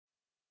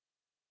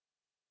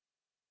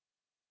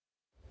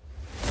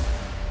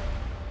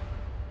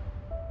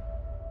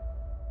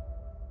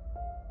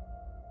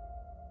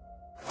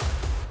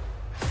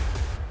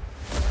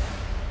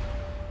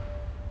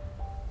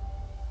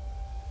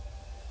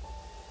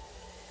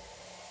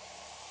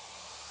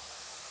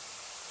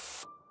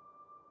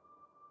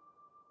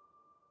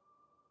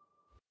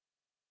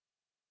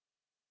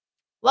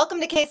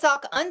Welcome to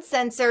KSOK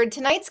Uncensored.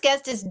 Tonight's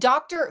guest is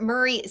Dr.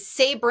 Murray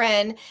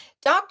Sabrin.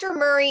 Dr.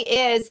 Murray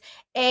is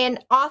an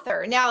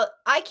author. Now,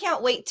 I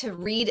can't wait to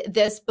read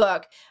this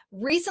book.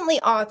 Recently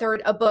authored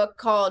a book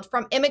called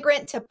From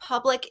Immigrant to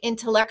Public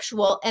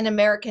Intellectual, An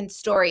American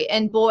Story.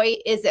 And boy,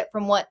 is it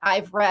from what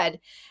I've read.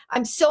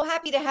 I'm so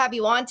happy to have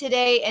you on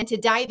today and to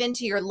dive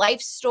into your life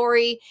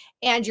story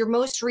and your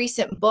most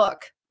recent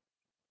book.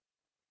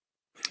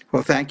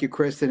 Well, thank you,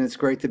 Kristen. It's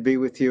great to be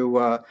with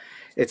you.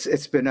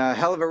 It's been a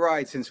hell of a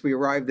ride since we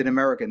arrived in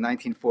America in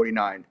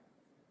 1949.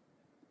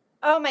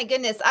 Oh my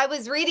goodness. I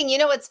was reading, you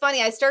know, what's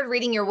funny? I started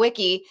reading your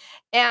wiki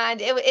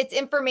and it's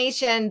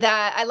information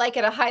that I like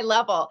at a high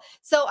level.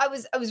 So I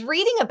was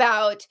reading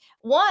about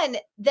one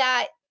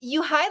that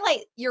you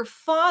highlight your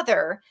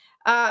father.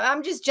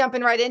 I'm just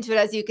jumping right into it,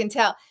 as you can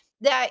tell,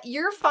 that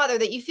your father,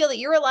 that you feel that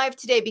you're alive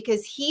today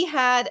because he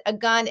had a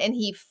gun and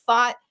he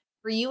fought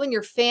for you and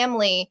your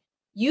family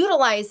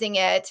utilizing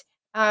it.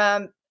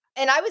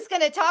 And I was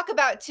going to talk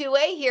about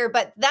 2A here,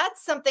 but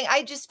that's something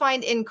I just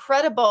find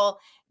incredible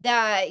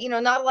that, you know,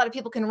 not a lot of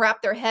people can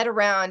wrap their head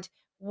around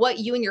what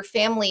you and your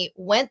family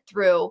went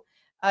through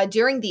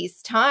during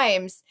these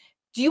times.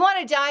 Do you want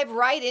to dive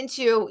right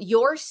into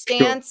your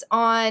stance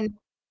on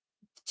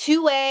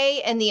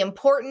 2A and the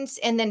importance,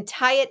 and then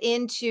tie it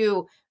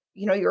into,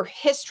 you know, your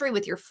history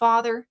with your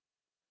father?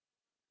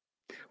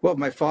 Well,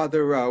 my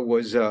father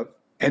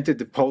entered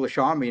the Polish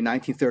army in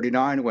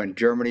 1939 when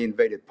Germany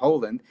invaded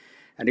Poland,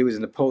 and he was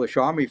in the Polish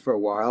army for a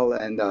while,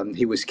 and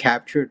he was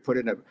captured, put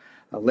in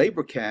a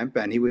labor camp,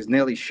 and he was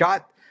nearly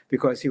shot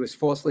because he was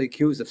falsely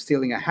accused of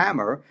stealing a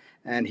hammer,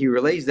 and he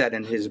relays that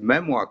in his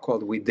memoir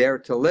called We Dare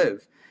to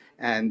Live.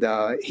 And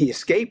he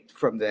escaped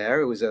from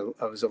there. It was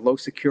a low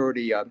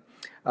security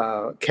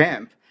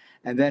camp.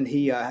 And then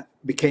he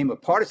became a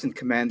partisan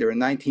commander in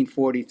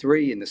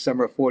 1943, in the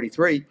summer of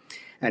 43.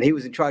 And he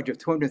was in charge of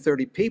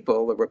 230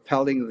 people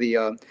repelling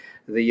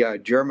the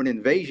German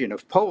invasion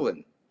of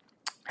Poland.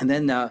 And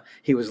then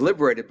he was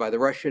liberated by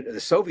the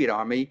Soviet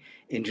army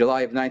in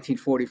July of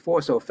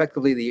 1944. So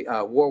effectively,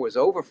 the war was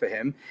over for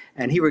him.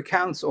 And he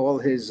recounts all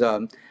his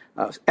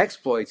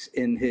exploits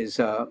in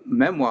his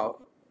memoir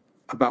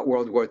about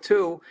World War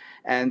II.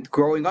 And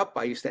growing up,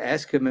 I used to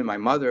ask him and my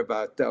mother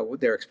about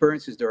their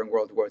experiences during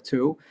World War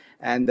II.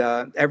 And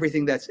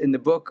everything that's in the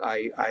book,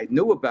 I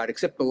knew about,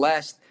 except the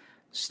last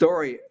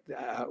story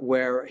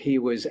where he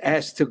was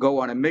asked to go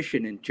on a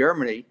mission in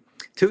Germany,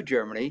 to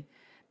Germany.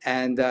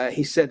 And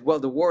he said, well,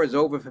 the war is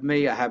over for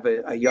me. I have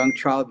a young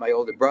child, my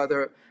older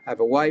brother. I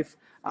have a wife.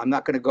 I'm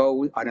not going to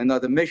go on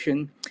another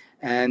mission.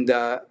 And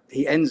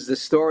he ends the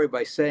story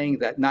by saying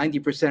that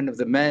 90% of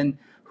the men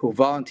who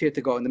volunteered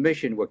to go on the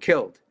mission were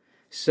killed.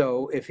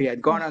 So if he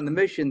had gone on the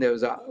mission,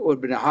 would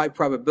have been a high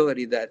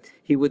probability that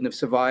he wouldn't have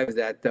survived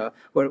that,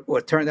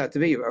 what turned out to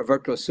be a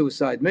virtual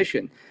suicide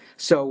mission.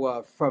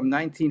 So from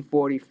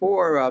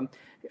 1944,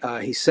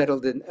 they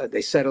settled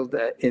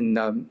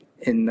in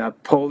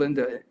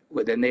Poland,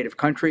 with their native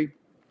country.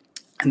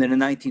 And then in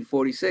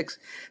 1946,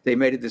 they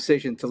made a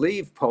decision to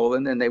leave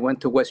Poland, and they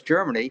went to West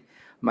Germany.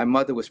 My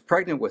mother was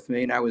pregnant with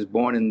me, and I was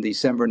born in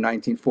December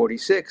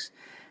 1946.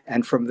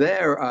 And from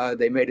there,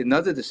 they made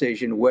another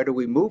decision, where do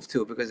we move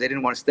to? Because they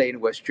didn't want to stay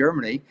in West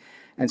Germany.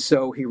 And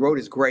so he wrote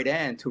his great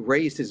aunt, who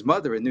raised his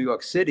mother in New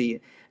York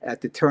City at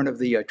the turn of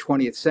the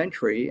 20th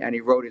century. And he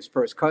wrote his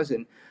first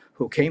cousin,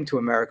 who came to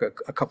America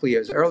a couple of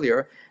years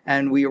earlier.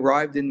 And we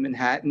arrived in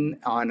Manhattan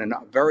on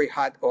a very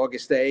hot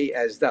August day,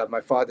 as my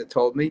father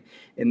told me,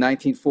 in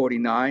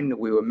 1949.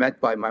 We were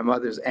met by my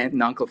mother's aunt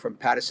and uncle from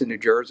Paterson, New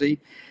Jersey.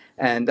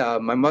 And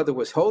my mother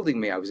was holding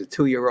me. I was a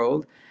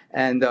 2-year-old.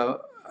 And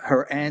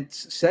her aunt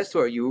says to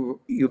her,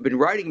 you've been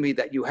writing me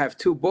that you have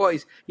 2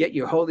 boys, yet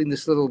you're holding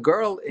this little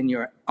girl in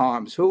your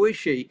arms. Who is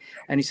she?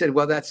 And he said,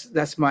 well,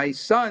 that's my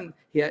son.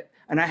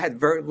 And I had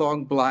very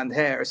long blonde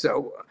hair.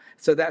 So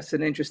that's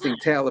an interesting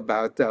tale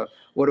about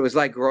what it was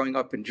like growing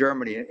up in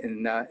Germany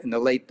in the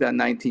late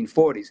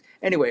 1940s.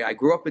 Anyway, I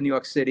grew up in New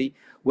York City,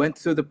 went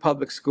through the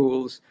public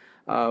schools.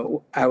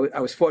 I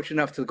was fortunate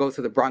enough to go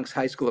to the Bronx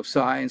High School of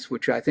Science,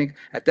 which I think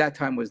at that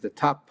time was the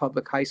top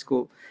public high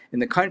school in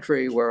the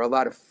country, where a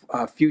lot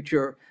of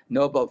future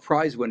Nobel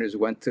Prize winners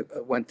went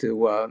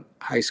to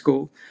high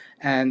school.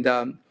 And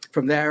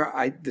from there,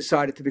 I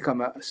decided to become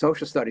a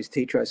social studies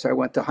teacher. So I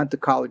went to Hunter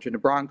College in the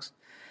Bronx.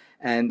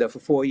 And for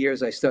 4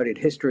 years, I studied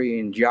history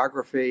and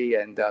geography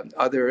and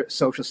other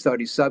social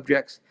studies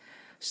subjects.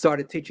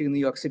 Started teaching in New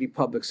York City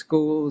public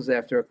schools.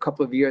 After a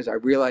couple of years, I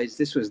realized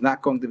this was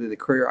not going to be the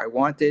career I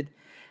wanted.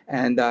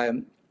 And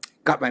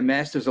got my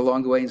master's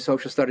along the way in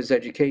social studies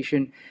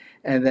education.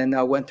 And then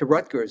went to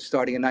Rutgers,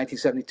 starting in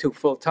 1972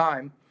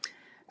 full-time.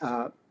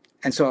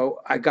 And so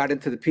I got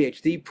into the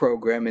PhD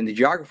program in the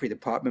geography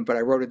department, but I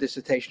wrote a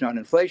dissertation on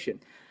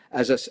inflation.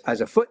 As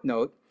a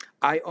footnote,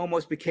 I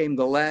almost became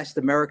the last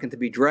American to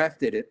be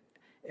drafted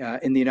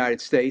in the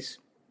United States.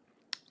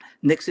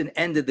 Nixon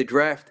ended the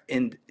draft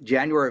in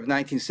January of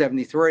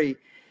 1973,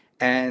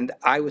 and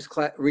I was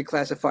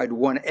reclassified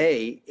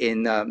 1A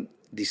in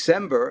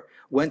December,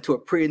 went to a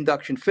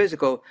pre-induction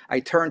physical. I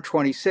turned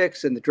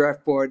 26, and the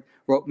draft board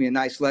wrote me a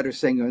nice letter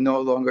saying you're no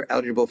longer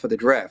eligible for the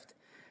draft.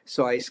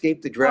 So I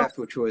escaped the draft,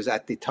 which was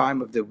at the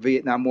time of the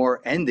Vietnam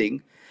War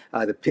ending.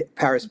 The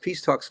Paris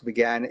peace talks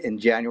began in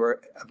January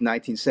of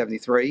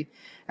 1973.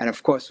 And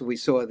of course, we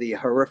saw the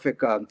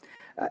horrific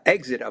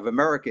exit of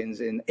Americans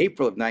in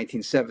April of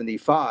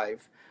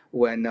 1975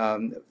 when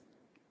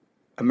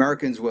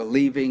Americans were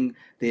leaving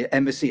the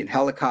embassy in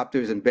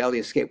helicopters and barely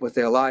escaped with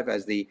their life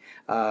as the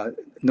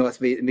North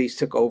Vietnamese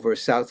took over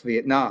South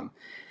Vietnam.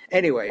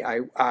 Anyway,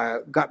 I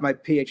got my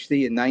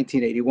PhD in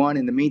 1981.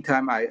 In the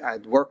meantime,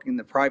 I'd worked in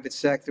the private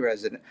sector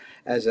as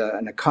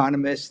an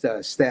economist,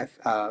 staff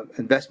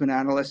investment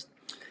analyst.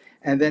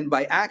 And then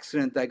by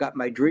accident, I got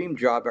my dream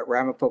job at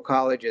Ramapo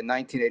College in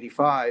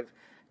 1985,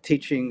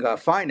 teaching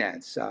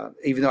finance.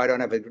 Even though I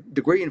don't have a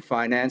degree in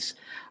finance,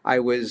 I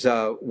was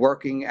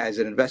working as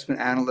an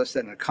investment analyst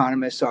and an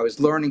economist. So I was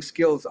learning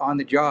skills on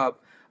the job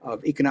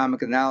of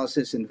economic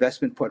analysis,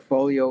 investment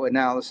portfolio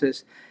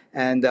analysis.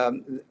 And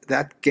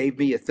that gave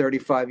me a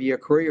 35-year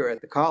career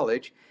at the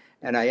college.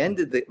 And I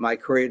ended my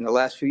career in the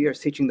last few years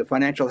teaching the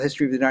financial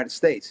history of the United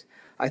States.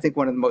 I think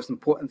one of the most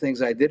important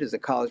things I did as a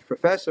college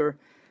professor,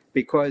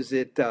 because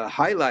it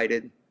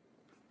highlighted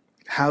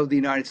how the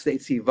United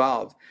States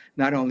evolved,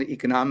 not only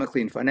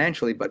economically and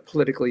financially, but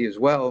politically as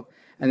well.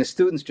 And the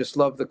students just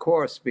loved the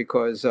course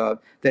because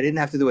they didn't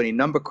have to do any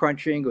number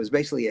crunching. It was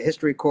basically a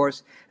history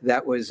course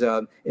that was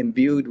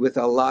imbued with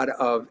a lot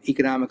of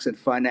economics and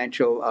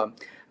financial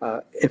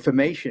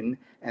information.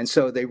 And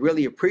so they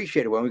really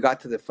appreciated when we got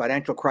to the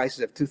financial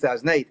crisis of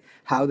 2008,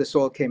 how this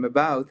all came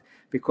about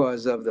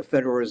because of the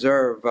Federal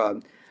Reserve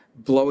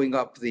blowing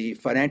up the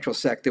financial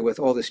sector with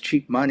all this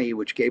cheap money,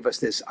 which gave us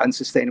this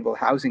unsustainable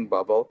housing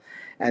bubble.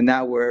 And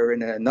now we're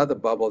in another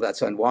bubble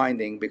that's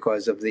unwinding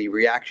because of the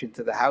reaction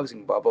to the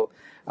housing bubble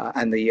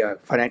and the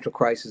financial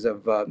crisis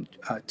of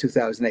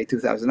 2008,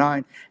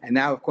 2009. And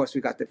now, of course,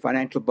 we got the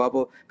financial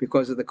bubble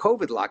because of the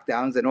COVID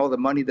lockdowns and all the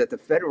money that the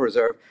Federal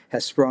Reserve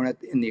has thrown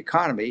in the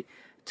economy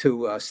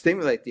to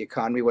stimulate the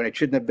economy when it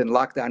shouldn't have been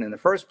locked down in the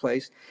first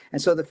place.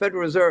 And so the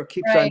Federal Reserve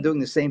keeps on doing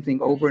the same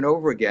thing over and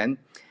over again.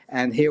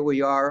 And here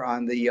we are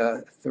on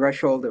the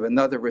threshold of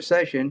another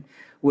recession,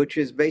 which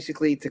is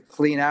basically to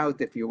clean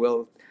out, if you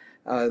will,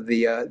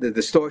 the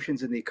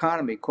distortions in the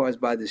economy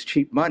caused by this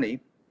cheap money.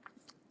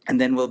 And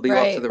then we'll be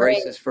off to the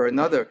races for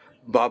another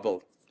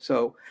bubble.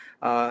 So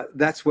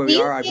that's where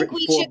we are. I've written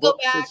 4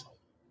 books.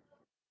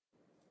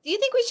 Do you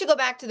think we should go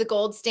back to the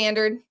gold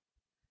standard?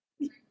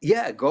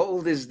 Yeah,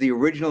 gold is the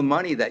original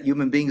money that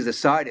human beings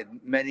decided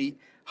many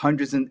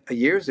hundreds of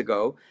years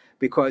ago,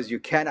 because you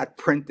cannot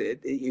print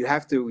it. You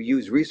have to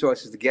use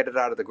resources to get it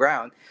out of the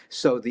ground.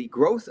 So the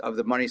growth of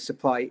the money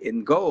supply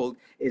in gold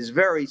is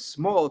very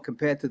small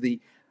compared to the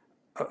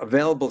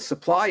available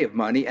supply of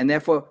money, and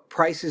therefore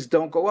prices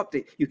don't go up.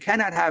 You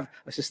cannot have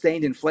a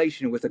sustained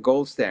inflation with a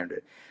gold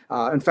standard.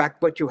 In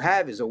fact, what you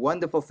have is a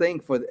wonderful thing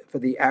for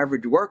the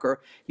average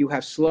worker. You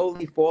have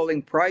slowly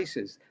falling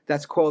prices.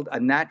 That's called a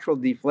natural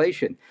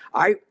deflation.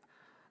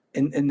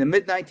 In the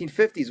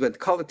mid-1950s, when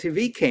color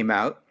TV came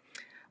out,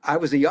 I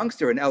was a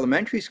youngster in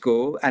elementary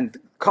school, and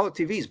color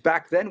TVs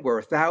back then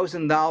were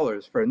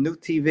 $1,000 for a new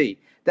TV.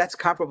 That's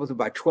comparable to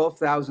about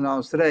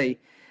 $12,000 today.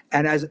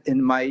 And as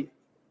in my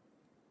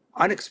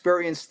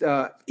unexperienced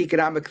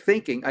economic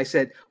thinking, I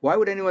said, why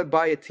would anyone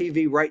buy a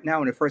TV right now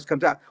when it first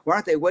comes out? Why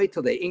don't they wait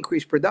till they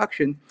increase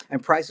production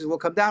and prices will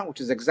come down,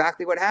 which is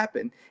exactly what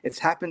happened. It's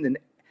happened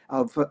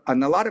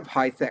on a lot of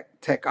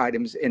high-tech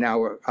items in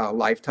our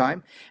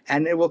lifetime,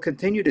 and it will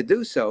continue to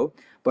do so.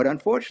 But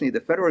unfortunately,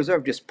 the Federal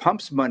Reserve just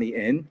pumps money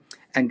in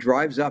and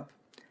drives up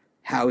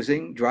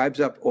housing, drives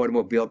up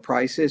automobile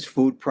prices,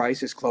 food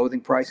prices,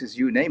 clothing prices,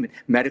 you name it,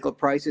 medical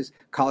prices,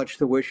 college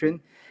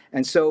tuition.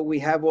 And so we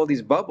have all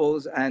these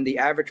bubbles, and the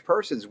average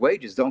person's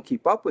wages don't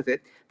keep up with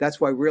it. That's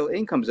why real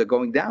incomes are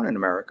going down in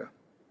America.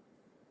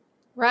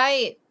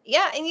 Right.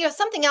 Yeah. And,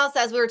 something else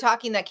as we were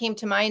talking that came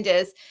to mind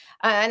is,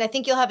 and I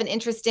think you'll have an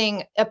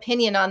interesting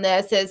opinion on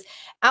this, is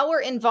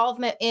our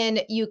involvement in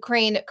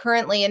Ukraine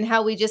currently and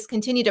how we just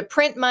continue to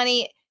print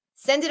money,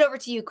 send it over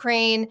to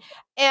Ukraine.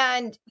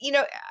 And,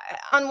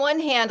 on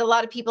one hand, a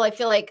lot of people, I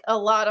feel like a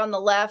lot on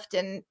the left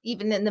and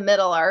even in the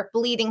middle are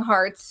bleeding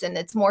hearts, and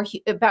it's more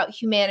about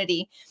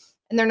humanity,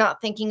 and they're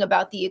not thinking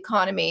about the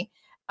economy.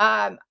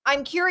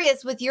 I'm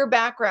curious, with your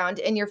background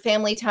and your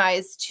family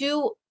ties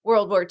to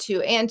World War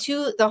II and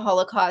to the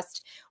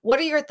Holocaust,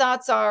 what are your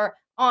thoughts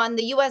on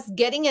the U.S.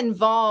 getting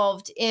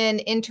involved in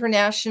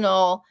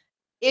international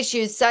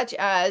issues such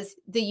as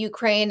the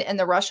Ukraine and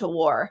the Russia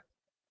war?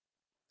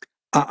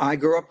 I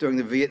grew up during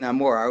the Vietnam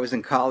War. I was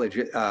in college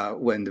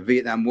when the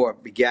Vietnam War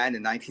began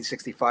in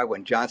 1965,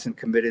 when Johnson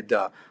committed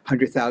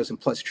 100,000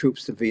 plus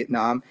troops to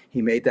Vietnam.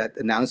 He made that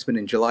announcement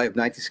in July of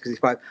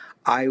 1965.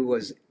 I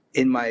was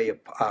in my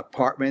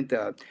apartment.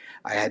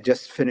 I had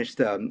just finished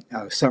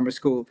summer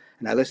school,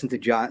 and I listened to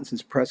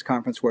Johnson's press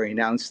conference where he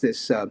announced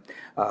this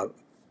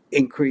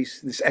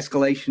increase, this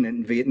escalation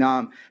in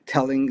Vietnam,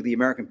 telling the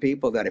American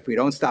people that if we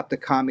don't stop the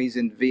commies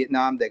in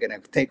Vietnam, they're going to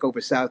take over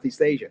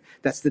Southeast Asia.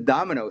 That's the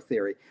domino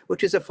theory,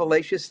 which is a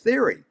fallacious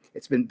theory.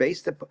 It's been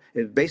based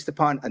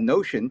upon a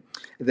notion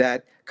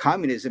that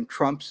communism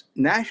trumps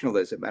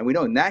nationalism. And we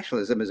know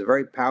nationalism is a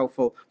very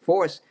powerful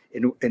force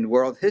in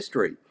world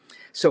history.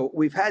 So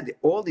we've had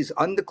all these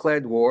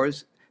undeclared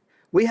wars.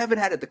 We haven't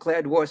had a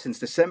declared war since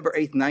December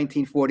 8th,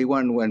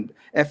 1941, when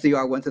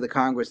FDR went to the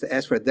Congress to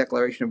ask for a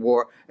declaration of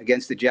war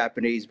against the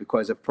Japanese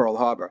because of Pearl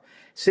Harbor.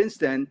 Since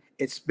then,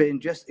 it's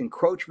been just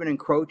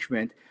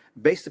encroachment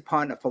based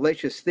upon a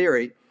fallacious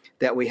theory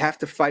that we have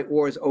to fight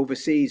wars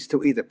overseas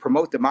to either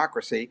promote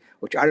democracy,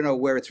 which I don't know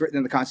where it's written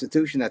in the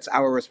Constitution, that's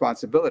our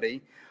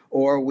responsibility,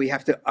 or we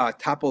have to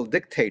topple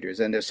dictators.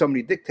 And there's so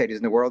many dictators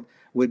in the world,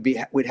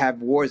 we'd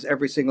have wars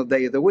every single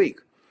day of the week.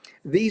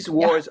 These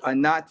wars are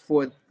not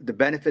for the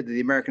benefit of the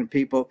American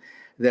people.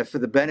 They're for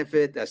the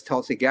benefit, as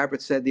Tulsi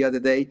Gabbard said the other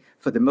day,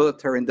 for the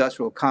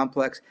military-industrial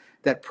complex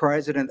that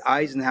President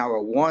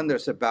Eisenhower warned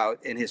us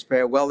about in his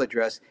farewell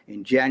address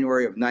in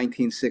January of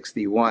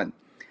 1961.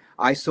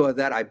 I saw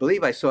that. I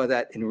believe I saw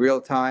that in real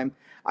time.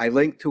 I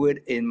linked to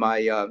it in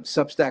my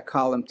Substack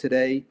column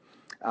today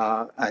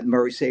at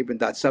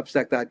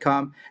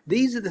murraysabrin.substack.com.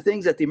 These are the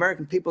things that the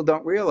American people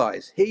don't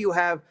realize. Here you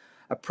have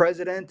a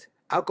president,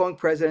 outgoing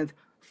president,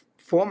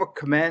 former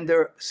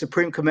commander,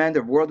 supreme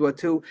commander of World War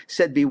II,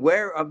 said,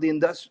 beware of the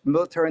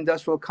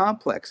military-industrial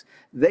complex.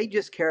 They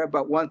just care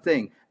about one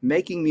thing,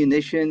 making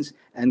munitions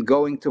and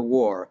going to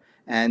war.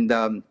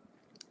 And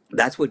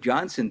that's what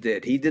Johnson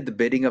did. He did the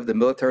bidding of the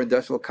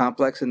military-industrial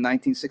complex in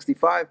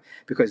 1965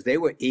 because they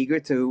were eager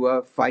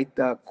to fight,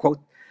 quote,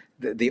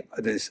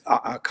 this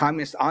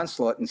communist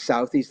onslaught in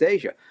Southeast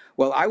Asia.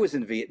 Well, I was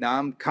in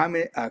Vietnam.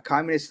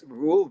 Communist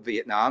ruled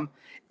Vietnam.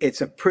 It's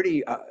a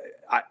pretty...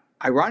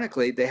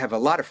 ironically, they have a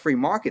lot of free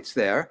markets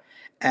there,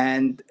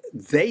 and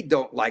they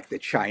don't like the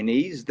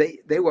Chinese.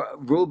 They were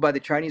ruled by the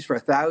Chinese for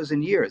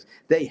 1,000 years.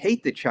 They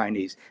hate the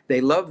Chinese.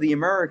 They love the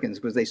Americans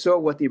because they saw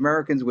what the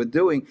Americans were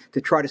doing to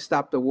try to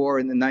stop the war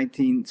in the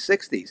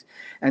 1960s.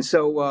 And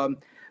so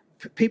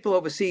people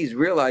overseas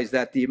realize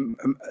that the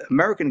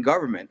American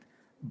government,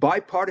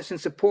 bipartisan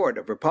support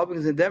of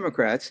Republicans and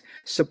Democrats,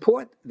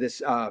 support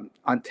this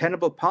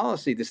untenable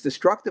policy, this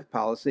destructive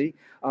policy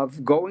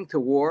of going to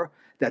war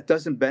that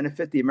doesn't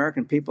benefit the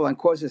American people and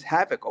causes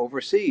havoc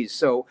overseas.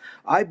 So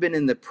I've been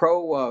in the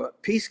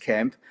pro-peace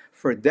camp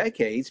for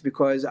decades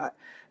because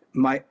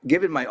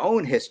given my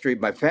own history,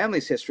 my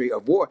family's history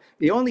of war,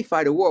 you only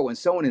fight a war when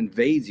someone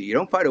invades you. You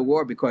don't fight a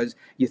war because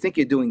you think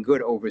you're doing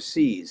good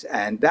overseas.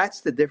 And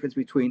that's the difference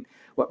between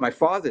what my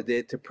father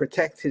did to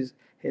protect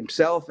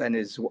himself and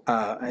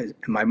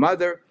my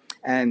mother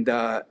and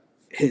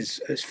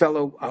his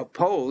fellow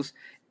Poles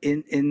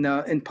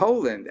in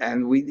Poland.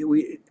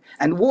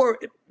 And war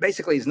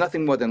basically is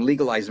nothing more than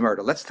legalized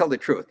murder. Let's tell the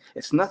truth.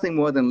 It's nothing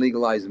more than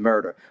legalized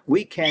murder.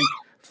 We can't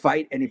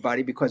fight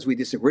anybody because we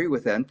disagree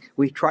with them.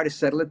 We try to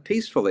settle it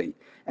peacefully.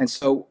 And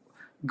so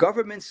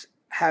governments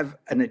have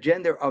an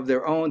agenda of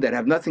their own that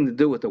have nothing to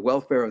do with the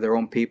welfare of their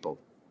own people.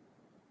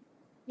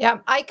 Yeah,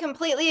 I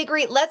completely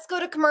agree. Let's go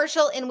to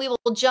commercial and we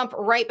will jump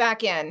right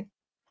back in.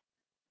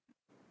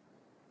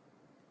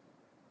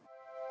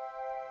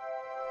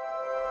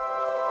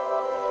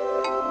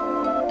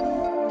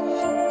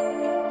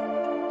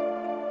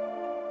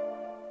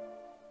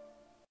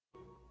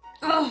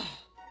 Oh.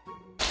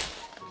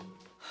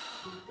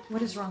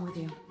 What is wrong with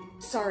you?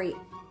 Sorry,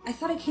 I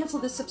thought I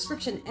canceled this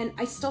subscription and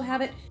I still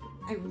have it.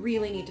 I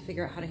really need to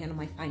figure out how to handle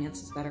my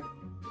finances better.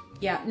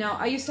 Yeah, no,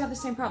 I used to have the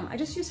same problem. I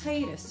just use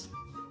hiatus.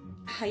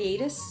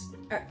 Hiatus?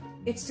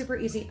 It's super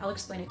easy. I'll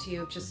explain it to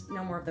you. Just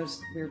no more of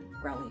those weird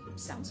growly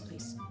sounds,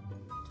 please.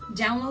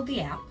 Download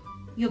the app.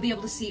 You'll be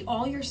able to see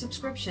all your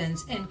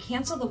subscriptions and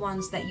cancel the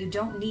ones that you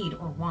don't need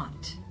or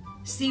want.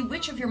 See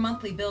which of your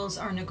monthly bills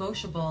are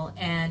negotiable,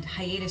 and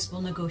Hiatus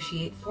will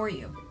negotiate for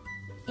you.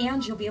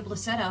 And you'll be able to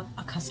set up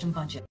a custom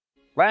budget.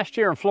 Last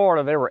year in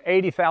Florida, there were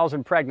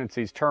 80,000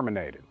 pregnancies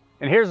terminated.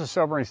 And here's a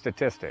sobering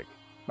statistic.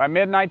 By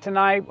midnight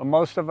tonight, when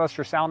most of us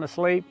are sound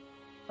asleep,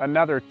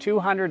 another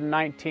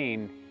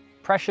 219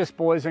 precious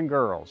boys and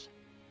girls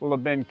will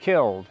have been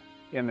killed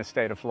in the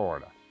state of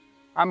Florida.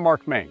 I'm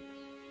Mark Mink.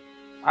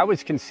 I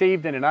was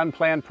conceived in an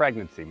unplanned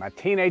pregnancy. My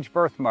teenage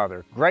birth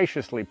mother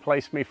graciously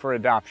placed me for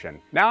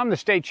adoption. Now I'm the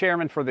state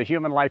chairman for the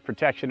Human Life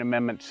Protection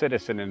Amendment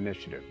Citizen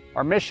Initiative.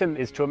 Our mission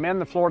is to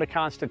amend the Florida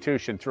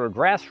Constitution through a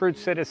grassroots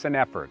citizen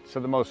effort so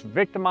the most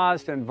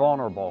victimized and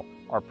vulnerable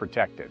are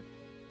protected.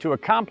 To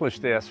accomplish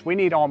this, we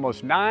need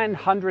almost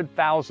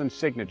 900,000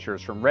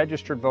 signatures from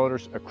registered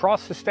voters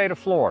across the state of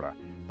Florida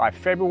by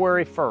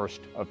February 1st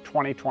of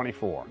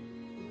 2024.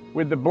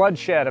 With the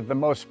bloodshed of the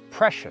most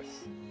precious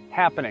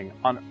happening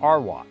on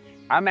our watch,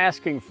 I'm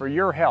asking for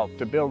your help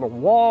to build a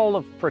wall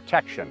of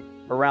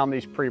protection around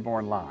these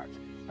preborn lives,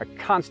 a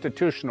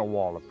constitutional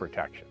wall of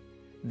protection.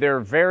 Their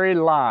very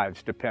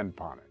lives depend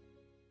upon it.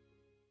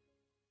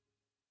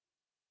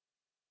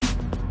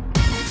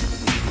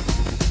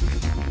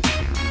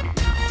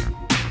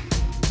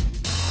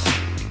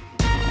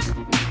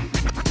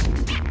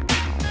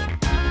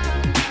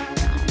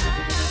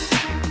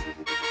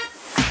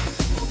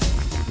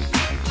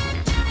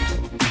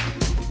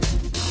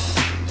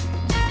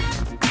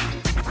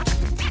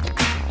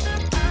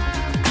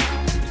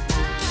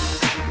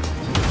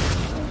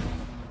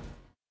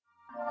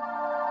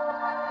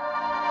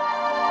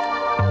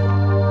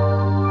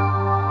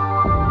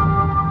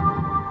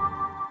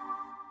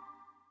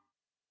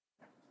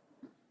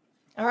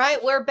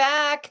 right, we're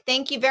back.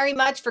 Thank you very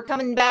much for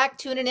coming back,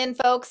 tuning in,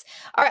 folks.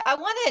 All right, I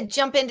want to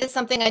jump into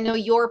something I know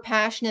you're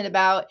passionate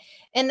about,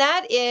 and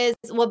that is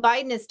what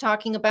Biden is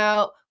talking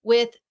about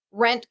with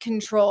rent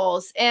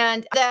controls.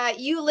 And that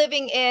you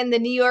living in the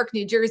New York,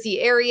 New Jersey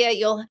area,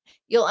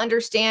 you'll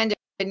understand,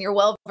 and you're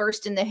well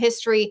versed in the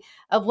history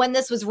of when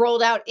this was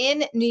rolled out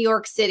in New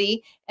York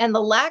City and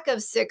the lack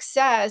of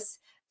success.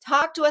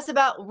 Talk to us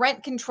about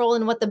rent control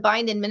and what the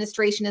Biden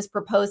administration is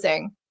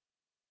proposing.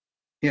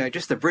 Yeah,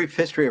 just a brief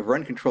history of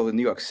rent control in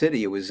New York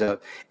City. It was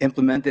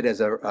implemented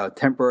as a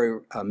temporary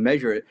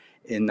measure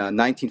in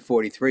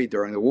 1943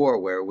 during the war,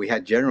 where we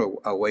had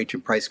general wage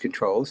and price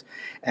controls.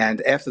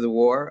 And after the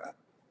war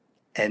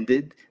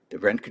ended, the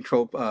rent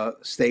control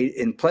stayed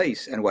in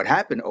place. And what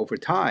happened over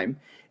time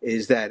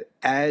is that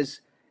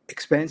as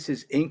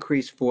expenses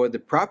increased for the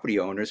property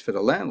owners, for the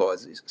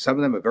landlords, some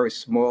of them are very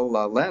small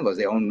landlords.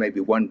 They own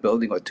maybe one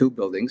building or two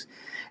buildings,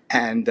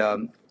 and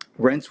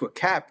rents were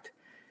capped.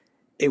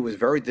 It was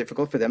very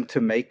difficult for them to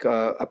make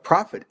a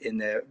profit in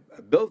their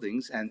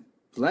buildings, and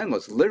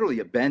landlords literally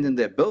abandoned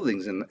their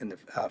buildings in the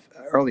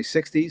early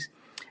 60s.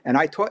 And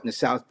I taught in the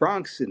South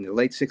Bronx in the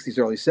late 60s,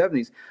 early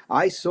 70s.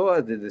 I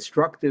saw the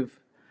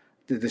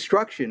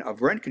destruction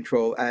of rent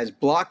control as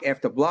block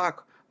after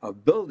block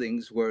of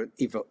buildings were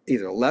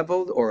either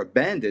leveled or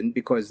abandoned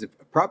because the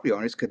property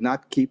owners could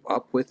not keep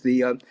up with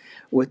the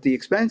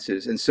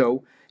expenses. And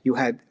so you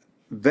had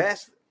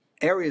vast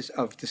areas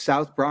of the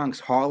South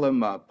Bronx, Harlem,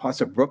 parts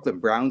of Brooklyn,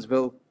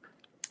 Brownsville,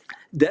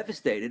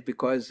 devastated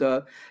because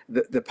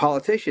the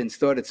politicians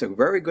thought it's a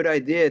very good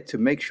idea to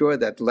make sure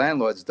that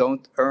landlords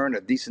don't earn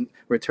a decent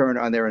return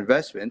on their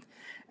investment.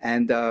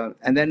 And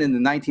then in the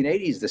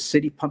 1980s, the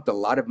city pumped a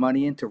lot of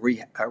money in to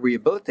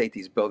rehabilitate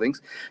these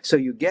buildings. So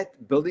you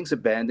get buildings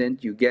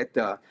abandoned, you get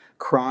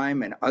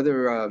crime and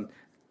other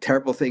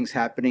terrible things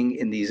happening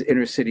in these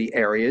inner city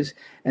areas.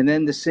 And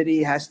then the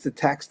city has to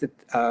tax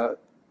the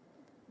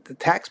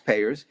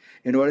taxpayers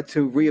in order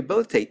to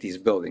rehabilitate these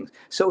buildings.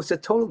 So it's a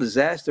total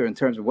disaster in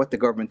terms of what the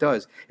government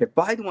does. If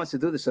Biden wants to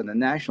do this on a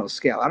national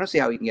scale, I don't see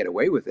how he can get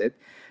away with it,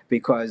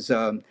 because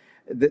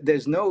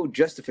there's no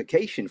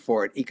justification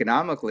for it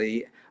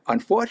economically.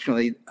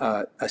 Unfortunately,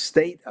 a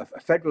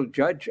federal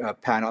judge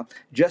panel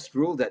just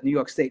ruled that New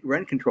York State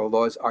rent control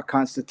laws are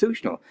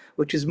constitutional,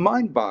 which is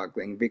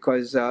mind-boggling,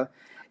 because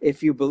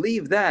if you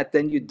believe that,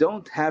 then you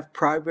don't have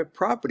private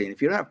property. And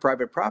if you don't have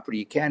private property,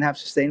 you can't have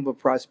sustainable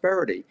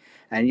prosperity.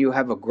 And you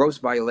have a gross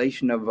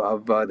violation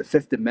of the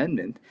Fifth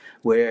Amendment,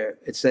 where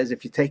it says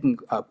if you're taking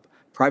up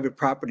private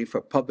property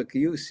for public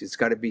use, it's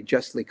got to be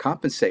justly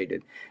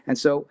compensated. And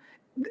so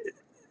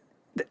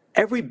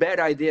every bad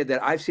idea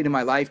that I've seen in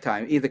my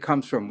lifetime either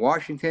comes from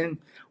Washington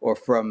or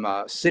from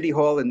City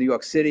Hall in New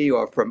York City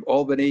or from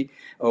Albany,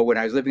 or when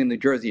I was living in New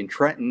Jersey in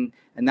Trenton.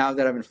 And now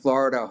that I'm in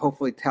Florida,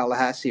 hopefully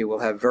Tallahassee will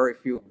have very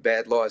few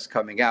bad laws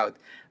coming out.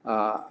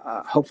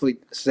 Hopefully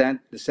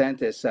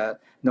DeSantis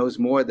knows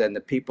more than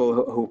the people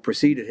who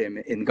preceded him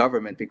in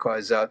government,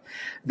 because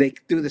they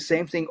do the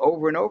same thing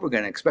over and over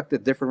again and expect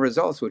different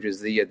results, which is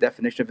the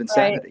definition of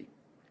insanity.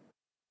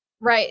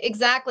 Right,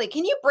 exactly.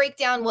 Can you break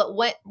down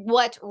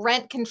what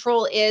rent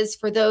control is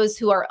for those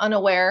who are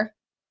unaware?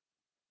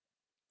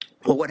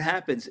 Well, what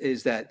happens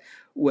is that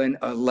when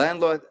a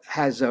landlord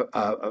has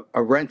a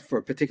rent for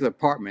a particular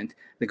apartment,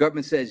 the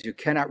government says you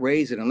cannot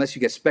raise it unless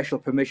you get special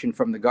permission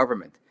from the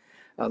government.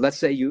 Let's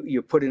say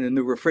you put in a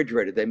new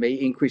refrigerator. They may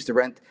increase the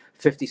rent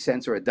 50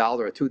 cents or $1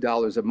 or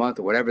 $2 a month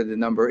or whatever the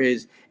number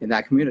is in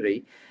that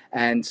community.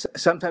 And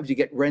sometimes you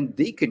get rent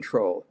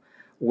decontrol,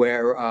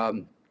 where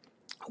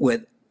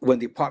when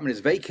the apartment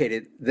is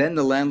vacated, then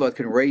the landlord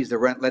can raise the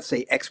rent, let's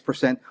say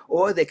X%,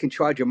 or they can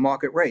charge a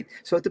market rate.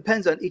 So it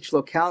depends on each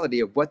locality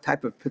of what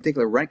type of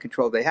particular rent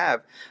control they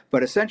have.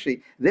 But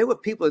essentially, there were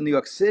people in New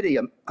York City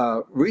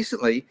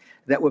recently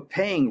that were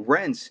paying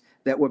rents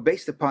that were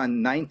based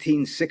upon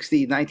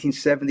 1960,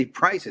 1970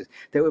 prices.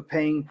 They were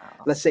paying,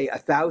 let's say,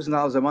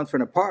 $1,000 a month for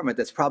an apartment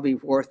that's probably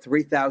worth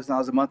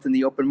 $3,000 a month in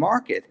the open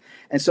market.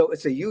 And so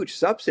it's a huge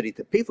subsidy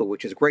to people,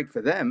 which is great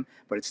for them,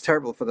 but it's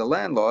terrible for the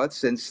landlords,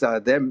 since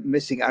they're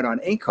missing out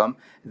on income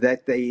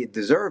that they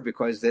deserve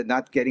because they're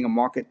not getting a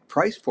market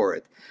price for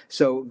it.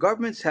 So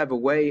governments have a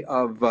way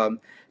of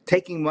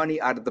taking money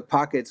out of the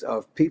pockets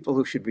of people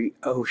who should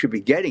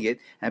be getting it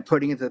and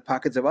putting it into the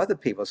pockets of other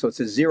people. So it's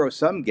a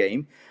zero-sum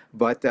game,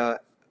 but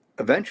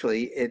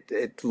eventually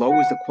it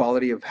lowers the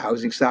quality of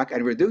housing stock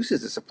and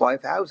reduces the supply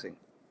of housing,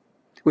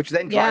 which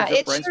then drives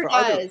up rents for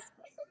others.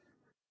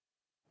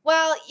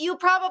 Well, you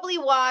probably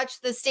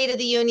watched the State of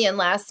the Union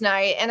last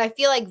night, and I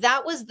feel like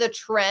that was the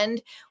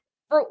trend.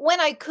 For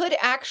when I could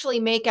actually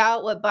make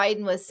out what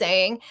Biden was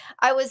saying,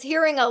 I was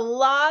hearing a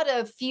lot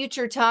of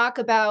future talk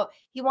about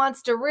he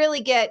wants to really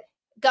get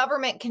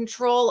government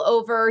control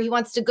over, he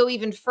wants to go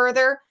even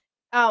further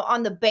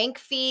on the bank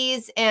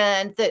fees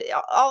and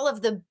all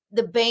of the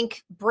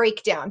bank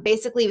breakdown.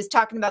 Basically, he was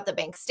talking about the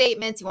bank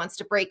statements. He wants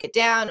to break it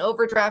down,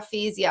 overdraft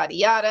fees, yada,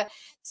 yada.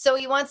 So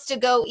he wants to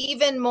go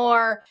even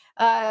more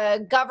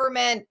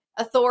government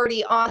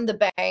authority on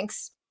the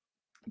banks.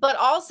 But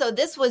also,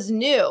 this was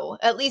new,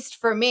 at least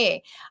for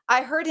me.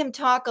 I heard him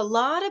talk a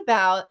lot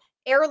about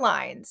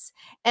airlines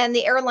and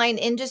the airline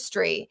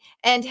industry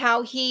and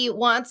how he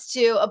wants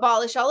to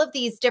abolish all of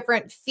these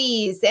different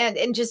fees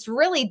and just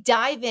really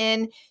dive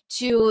in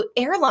to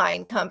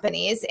airline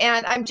companies.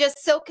 And I'm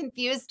just so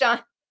confused on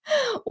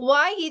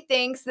why he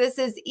thinks this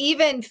is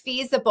even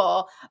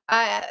feasible.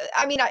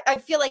 I mean, I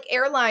feel like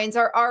airlines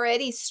are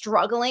already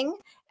struggling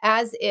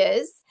as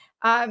is.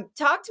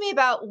 Talk to me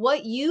about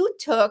what you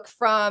took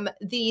from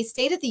the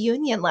State of the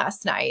Union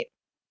last night.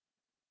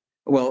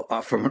 Well,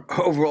 from an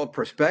overall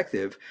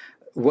perspective,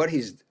 what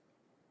he's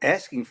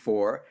asking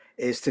for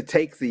is to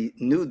take the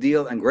New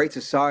Deal and Great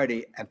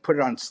Society and put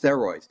it on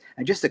steroids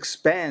and just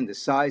expand the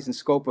size and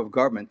scope of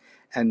government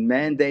and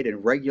mandate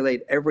and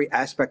regulate every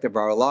aspect of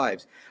our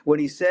lives. When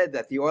he said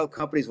that the oil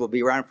companies will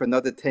be around for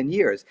another 10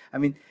 years, I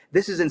mean,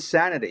 this is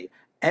insanity.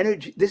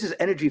 This is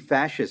energy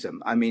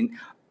fascism. I mean,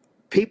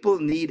 people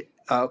need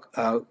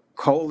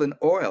coal and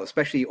oil,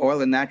 especially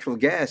oil and natural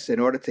gas, in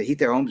order to heat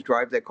their homes,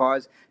 drive their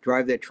cars,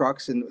 drive their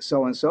trucks, and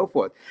so on and so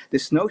forth.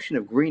 This notion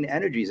of green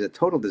energy is a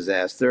total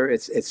disaster.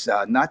 It's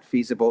not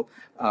feasible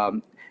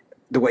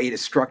the way it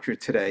is structured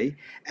today.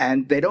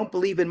 And they don't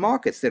believe in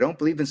markets. They don't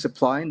believe in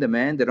supply and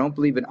demand. They don't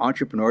believe in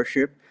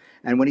entrepreneurship.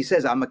 And when he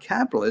says, I'm a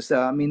capitalist,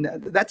 I mean,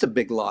 that's a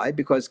big lie,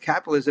 because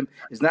capitalism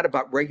is not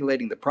about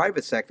regulating the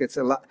private sector.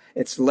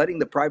 It's letting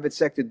the private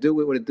sector do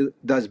what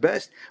it does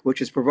best,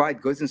 which is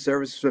provide goods and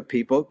services for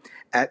people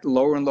at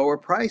lower and lower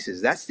prices.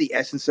 That's the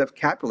essence of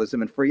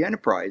capitalism and free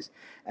enterprise.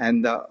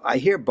 And I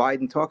hear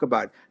Biden talk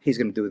about he's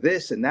going to do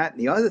this and that and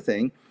the other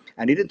thing,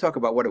 and he didn't talk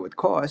about what it would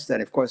cost.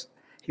 And of course,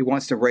 he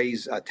wants to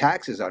raise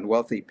taxes on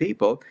wealthy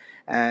people.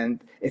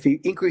 And if he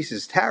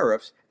increases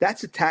tariffs,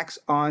 that's a tax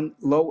on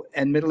low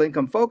and middle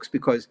income folks,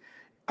 because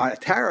a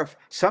tariff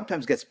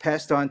sometimes gets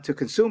passed on to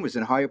consumers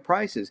in higher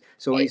prices.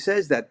 So when he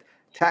says that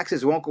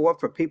taxes won't go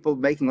up for people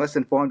making less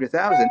than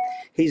 400,000,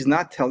 he's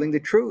not telling the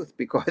truth,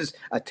 because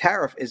a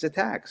tariff is a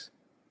tax.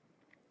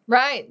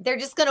 Right. They're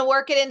just going to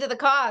work it into the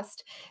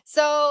cost.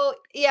 So,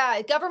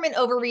 yeah, government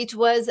overreach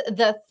was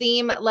the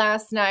theme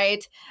last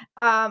night.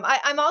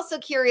 I'm also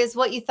curious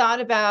what you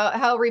thought about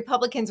how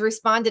Republicans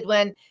responded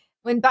when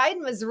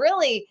Biden was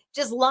really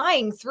just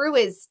lying through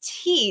his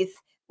teeth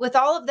with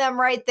all of them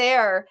right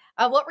there.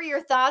 What were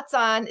your thoughts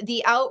on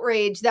the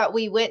outrage that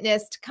we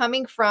witnessed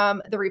coming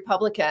from the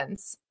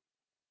Republicans?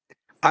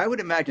 I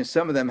would imagine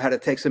some of them had to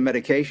take some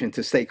medication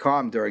to stay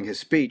calm during his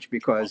speech,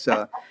 because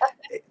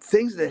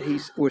things that he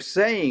was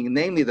saying,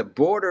 namely the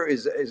border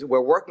is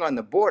we're working on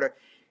the border.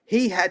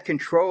 He had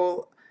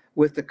control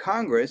with the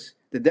Congress.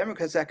 The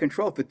Democrats had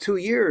control for 2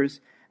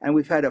 years, and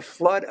we've had a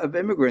flood of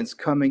immigrants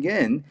coming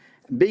in.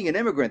 Being an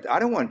immigrant, I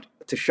don't want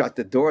to shut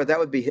the door. That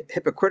would be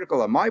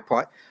hypocritical on my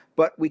part.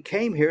 But we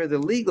came here the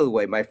legal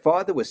way. My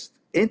father was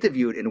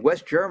interviewed in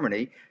West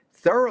Germany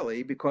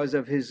thoroughly because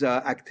of his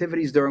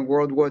activities during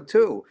World War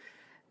II.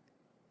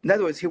 In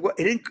other words,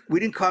 we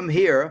didn't come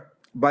here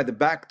by the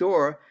back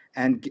door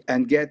and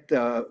get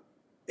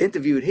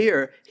interviewed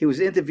here. He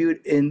was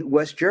interviewed in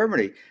West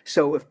Germany.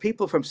 So if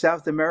people from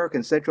South America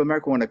and Central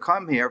America want to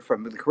come here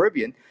from the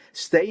Caribbean,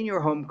 stay in your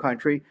home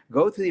country,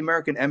 go to the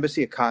American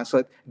embassy or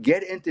consulate,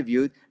 get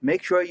interviewed,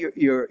 make sure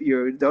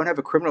you don't have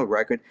a criminal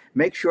record,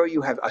 make sure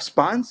you have a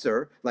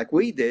sponsor like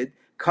we did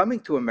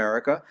coming to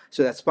America,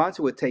 so that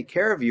sponsor would take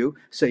care of you,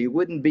 so you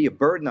wouldn't be a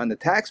burden on the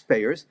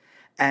taxpayers.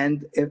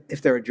 And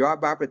if there are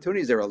job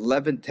opportunities, there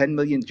are 10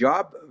 million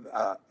job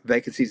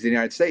vacancies in the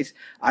United States.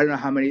 I don't know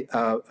how many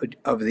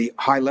of the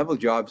high-level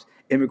jobs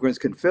immigrants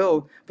can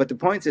fill, but the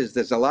point is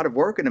there's a lot of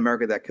work in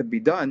America that could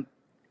be done.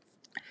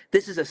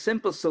 This is a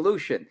simple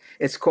solution.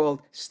 It's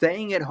called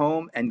staying at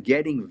home and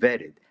getting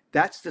vetted.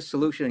 That's the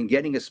solution, and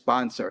getting a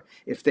sponsor.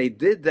 If they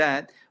did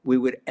that, we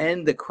would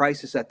end the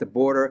crisis at the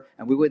border,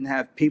 and we wouldn't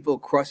have people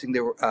crossing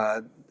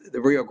the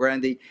Rio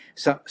Grande,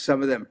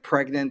 some of them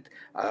pregnant,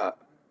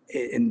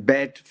 in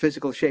bad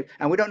physical shape.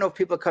 And we don't know if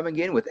people are coming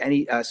in with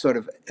any sort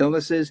of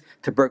illnesses,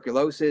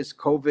 tuberculosis,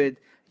 COVID,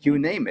 you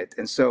name it.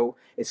 And so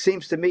it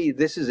seems to me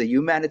this is a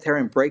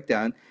humanitarian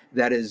breakdown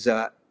that is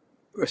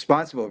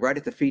responsible right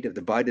at the feet of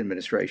the Biden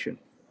administration.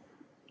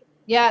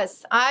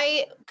 Yes,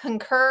 I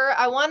concur.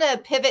 I want to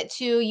pivot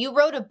to, you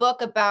wrote a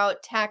book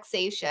about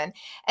taxation,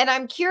 and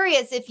I'm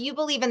curious if you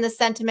believe in the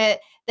sentiment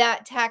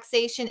that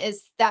taxation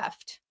is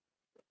theft.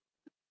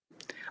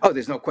 Oh,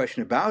 there's no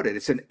question about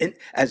it.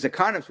 As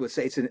economists would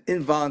say, it's an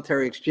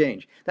involuntary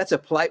exchange. That's a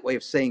polite way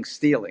of saying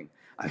stealing.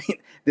 I mean,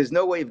 there's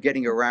no way of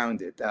getting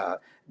around it.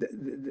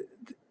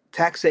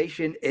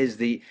 Taxation is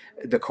the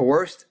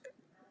coerced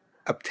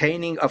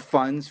obtaining of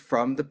funds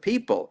from the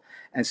people.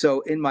 And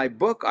so in my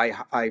book,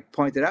 I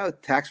pointed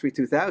out, Tax-Free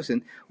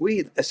 2000,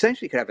 we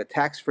essentially could have a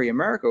tax-free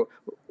America,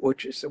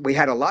 which is, we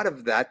had a lot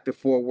of that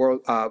before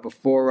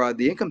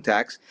the income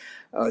tax.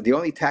 The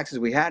only taxes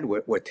we had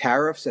were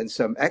tariffs and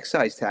some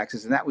excise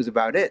taxes, and that was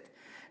about it.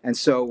 And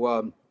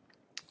so,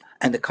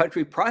 and the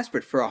country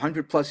prospered for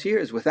 100+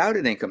 years without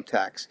an income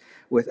tax,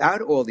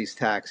 without all these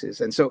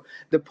taxes. And so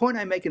the point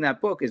I make in that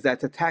book is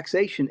that the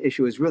taxation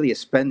issue is really a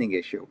spending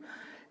issue.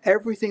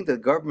 everything the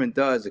government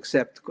does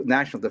except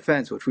national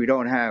defense, which we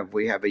don't have,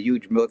 we have a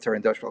huge military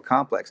industrial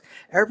complex.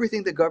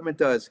 Everything the government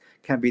does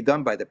can be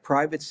done by the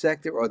private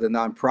sector or the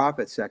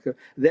nonprofit sector.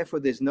 Therefore,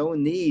 there's no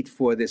need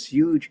for this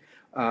huge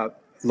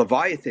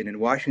Leviathan in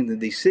Washington,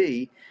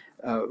 D.C.,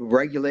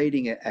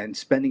 regulating and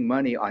spending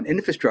money on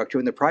infrastructure,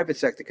 and the private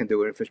sector can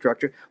do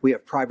infrastructure. We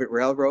have private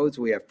railroads,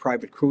 we have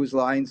private cruise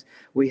lines,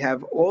 we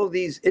have all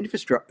these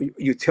infrastructure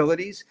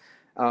utilities,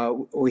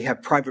 we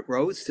have private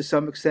roads to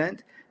some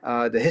extent.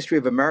 The history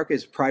of America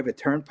is private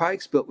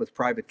turnpikes built with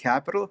private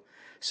capital.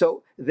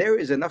 So there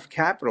is enough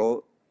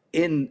capital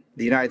in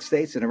the United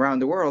States and around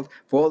the world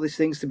for all these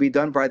things to be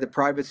done by the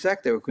private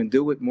sector, who can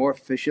do it more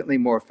efficiently,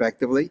 more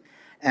effectively,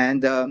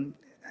 and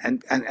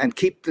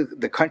keep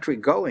the country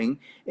going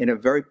in a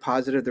very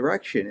positive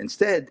direction.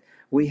 Instead,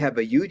 we have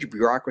a huge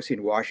bureaucracy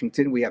in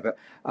Washington. We have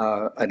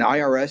an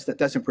IRS that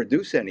doesn't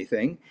produce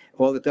anything.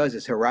 All it does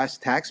is harass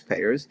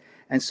taxpayers.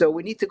 And so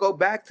we need to go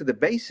back to the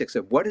basics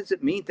of what does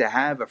it mean to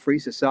have a free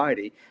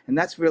society. And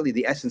that's really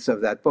the essence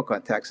of that book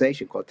on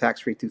taxation called Tax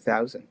Free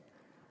 2000.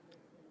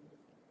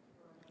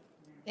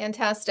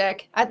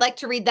 Fantastic. I'd like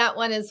to read that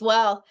one as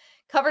well,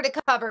 cover to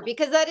cover,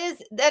 because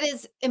that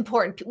is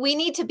important. We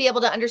need to be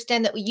able to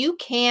understand that you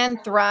can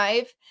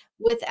thrive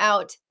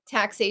without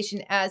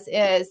taxation as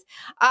is.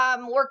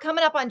 We're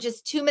coming up on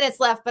just 2 minutes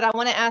left, but I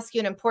want to ask you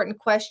an important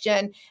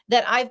question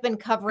that I've been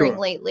covering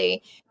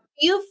lately.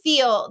 Do you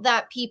feel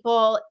that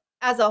people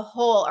as a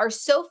whole are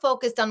so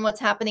focused on what's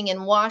happening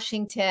in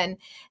Washington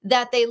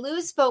that they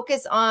lose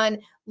focus on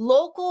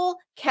local,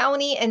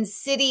 county, and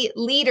city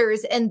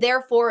leaders, and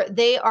therefore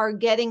they are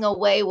getting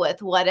away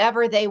with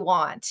whatever they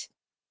want?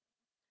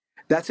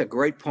 That's a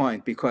great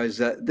point, because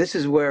this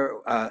is where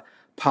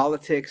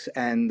politics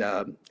and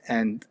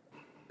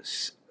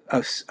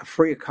a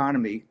free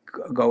economy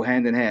go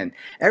hand in hand.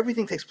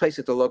 Everything takes place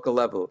at the local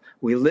level.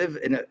 We live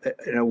in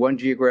a one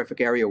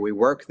geographic area. We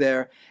work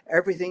there.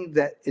 Everything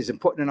that is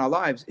important in our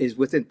lives is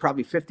within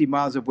probably 50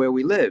 miles of where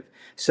we live.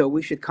 So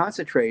we should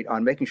concentrate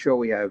on making sure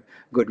we have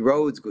good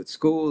roads, good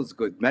schools,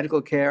 good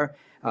medical care,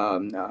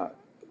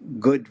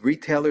 good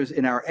retailers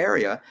in our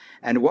area.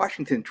 And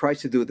Washington tries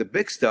to do the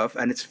big stuff,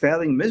 and it's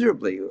failing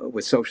miserably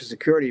with Social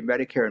Security,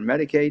 Medicare, and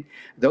Medicaid.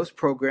 Those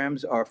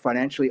programs are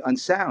financially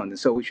unsound. And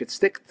so we should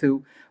stick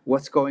to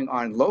what's going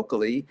on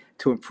locally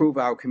to improve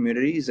our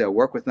communities,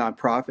 work with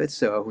nonprofits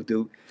who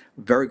do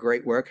very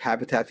great work.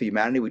 Habitat for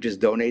Humanity, we just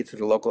donate to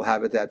the local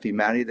Habitat for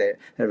Humanity. They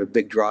have a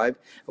big drive.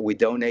 We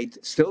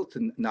donate still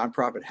to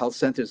nonprofit health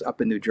centers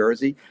up in New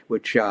Jersey,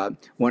 which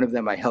one of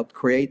them I helped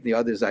create. The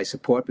others I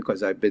support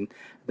because I've been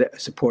the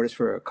supporters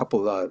for a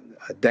couple of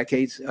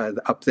decades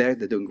up there.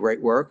 They're doing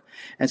great work.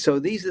 And so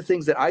these are the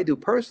things that I do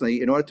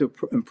personally in order to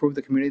improve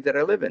the community that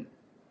I live in.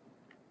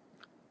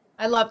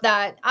 I love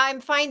that. I'm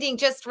finding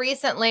just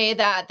recently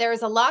that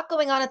there's a lot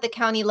going on at the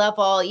county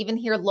level, even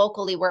here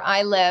locally where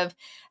I live,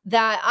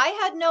 that I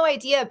had no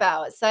idea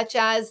about, such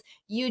as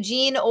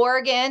Eugene,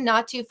 Oregon,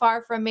 not too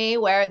far from me,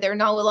 where they're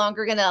no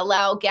longer going to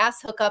allow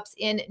gas hookups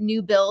in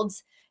new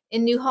builds,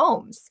 in new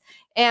homes.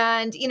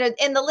 And,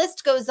 and the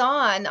list goes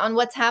on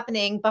what's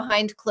happening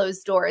behind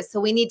closed doors.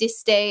 So we need to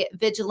stay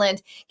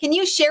vigilant. Can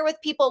you share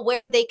with people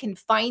where they can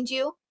find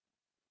you?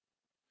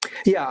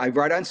 Yeah, I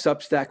write on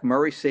Substack,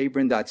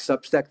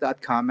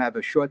 murraysabrin.substack.com. I have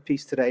a short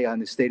piece today on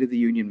the State of the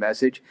Union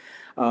message.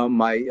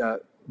 My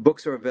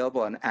books are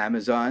available on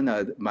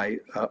Amazon. My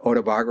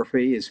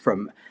autobiography is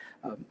from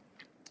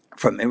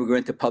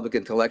Immigrant to Public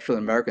Intellectual,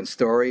 An American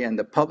Story, and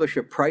the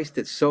publisher priced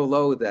it so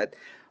low that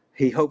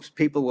he hopes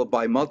people will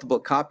buy multiple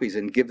copies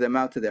and give them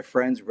out to their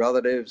friends,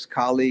 relatives,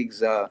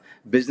 colleagues,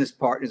 business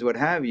partners, what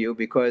have you,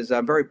 because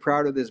I'm very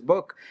proud of this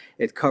book.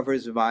 It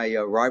covers my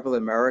arrival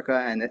in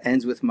America, and it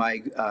ends with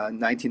my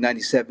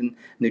 1997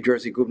 New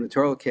Jersey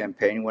gubernatorial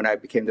campaign, when I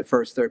became the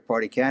first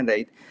third-party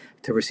candidate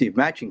to receive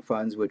matching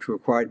funds, which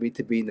required me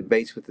to be in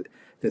debates with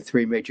the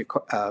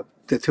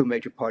two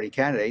major party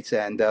candidates.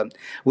 And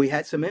we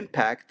had some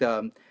impact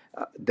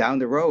down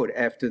the road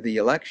after the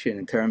election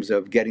in terms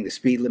of getting the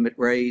speed limit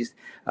raised,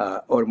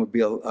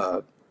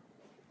 automobile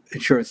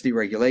insurance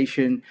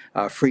deregulation,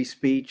 free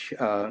speech,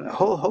 a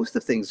whole host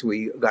of things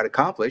we got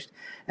accomplished.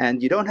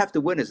 And you don't have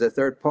to win as a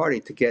third party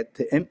to get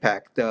to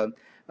impact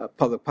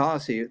public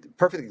policy. The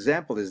perfect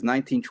example is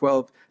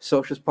 1912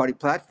 Socialist Party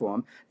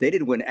platform. They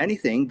didn't win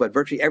anything, but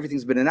virtually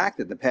everything's been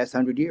enacted in the past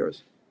 100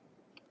 years.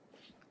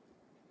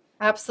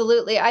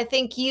 Absolutely. I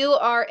think you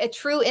are a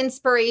true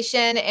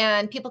inspiration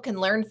and people can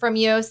learn from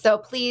you. So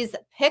please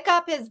pick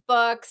up his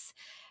books.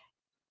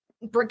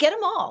 Get them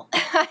all.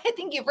 I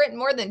think you've written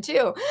more than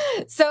 2.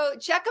 So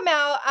check them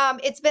out.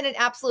 It's been an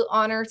absolute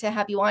honor to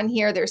have you on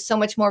here. There's so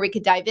much more we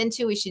could dive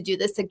into. We should do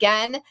this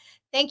again.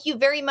 Thank you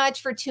very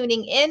much for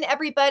tuning in,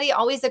 everybody.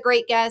 Always a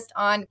great guest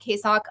on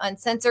KSOK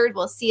Uncensored.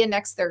 We'll see you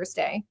next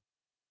Thursday.